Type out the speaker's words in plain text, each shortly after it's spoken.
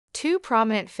Two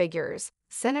prominent figures,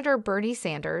 Senator Bernie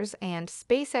Sanders and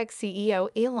SpaceX CEO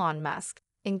Elon Musk,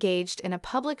 engaged in a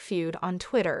public feud on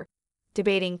Twitter,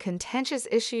 debating contentious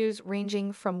issues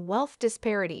ranging from wealth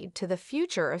disparity to the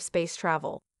future of space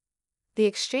travel. The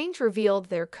exchange revealed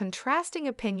their contrasting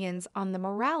opinions on the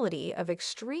morality of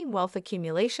extreme wealth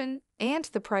accumulation and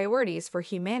the priorities for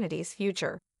humanity's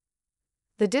future.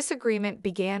 The disagreement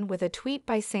began with a tweet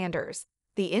by Sanders,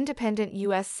 the independent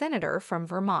U.S. Senator from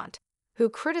Vermont, who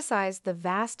criticized the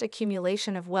vast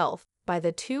accumulation of wealth by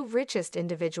the two richest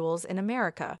individuals in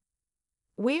America.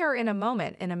 "We are in a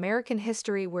moment in American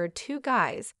history where two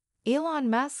guys, Elon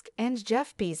Musk and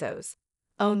Jeff Bezos,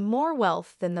 own more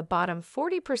wealth than the bottom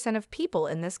 40% of people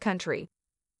in this country.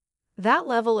 That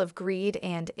level of greed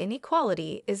and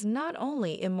inequality is not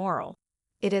only immoral,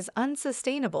 it is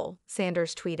unsustainable,"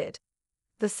 Sanders tweeted.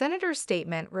 The senator's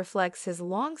statement reflects his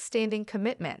long-standing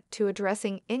commitment to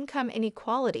addressing income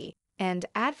inequality and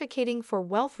advocating for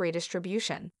wealth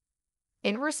redistribution.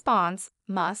 In response,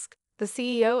 Musk, the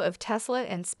CEO of Tesla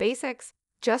and SpaceX,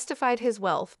 justified his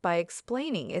wealth by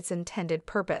explaining its intended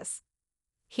purpose.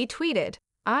 He tweeted,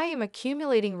 "I am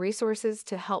accumulating resources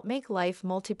to help make life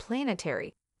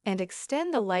multiplanetary and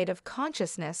extend the light of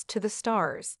consciousness to the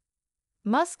stars."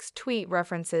 Musk's tweet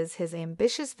references his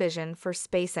ambitious vision for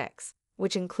SpaceX,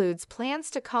 which includes plans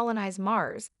to colonize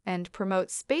Mars and promote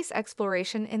space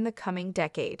exploration in the coming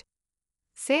decade.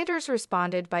 Sanders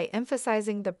responded by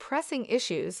emphasizing the pressing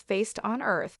issues faced on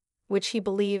Earth, which he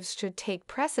believes should take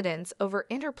precedence over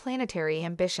interplanetary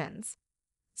ambitions.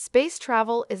 "Space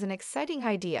travel is an exciting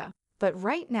idea, but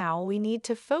right now we need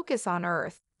to focus on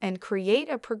Earth and create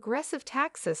a progressive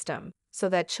tax system so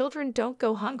that children don't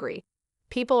go hungry,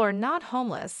 people are not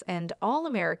homeless, and all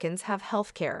Americans have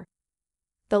health care.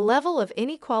 The level of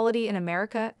inequality in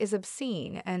America is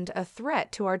obscene and a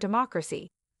threat to our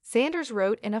democracy," Sanders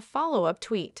wrote in a follow-up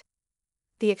tweet.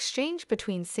 The exchange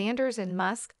between Sanders and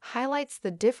Musk highlights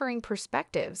the differing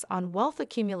perspectives on wealth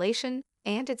accumulation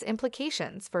and its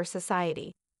implications for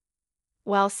society.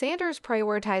 While Sanders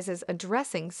prioritizes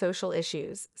addressing social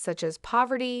issues such as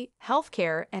poverty,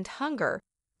 healthcare, and hunger,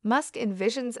 Musk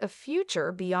envisions a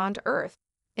future beyond Earth,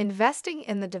 investing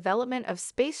in the development of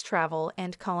space travel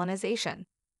and colonization.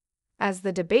 As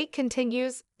the debate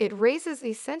continues, it raises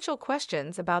essential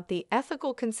questions about the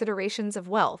ethical considerations of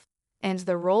wealth and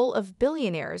the role of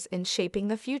billionaires in shaping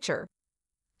the future.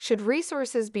 Should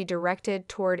resources be directed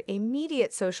toward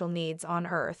immediate social needs on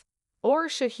Earth, or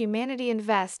should humanity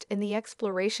invest in the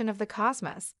exploration of the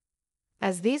cosmos?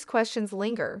 As these questions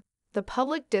linger, the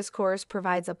public discourse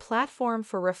provides a platform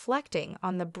for reflecting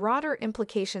on the broader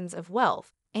implications of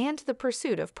wealth and the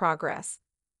pursuit of progress.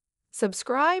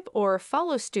 Subscribe or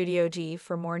follow Studio G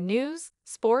for more news,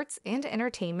 sports, and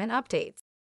entertainment updates.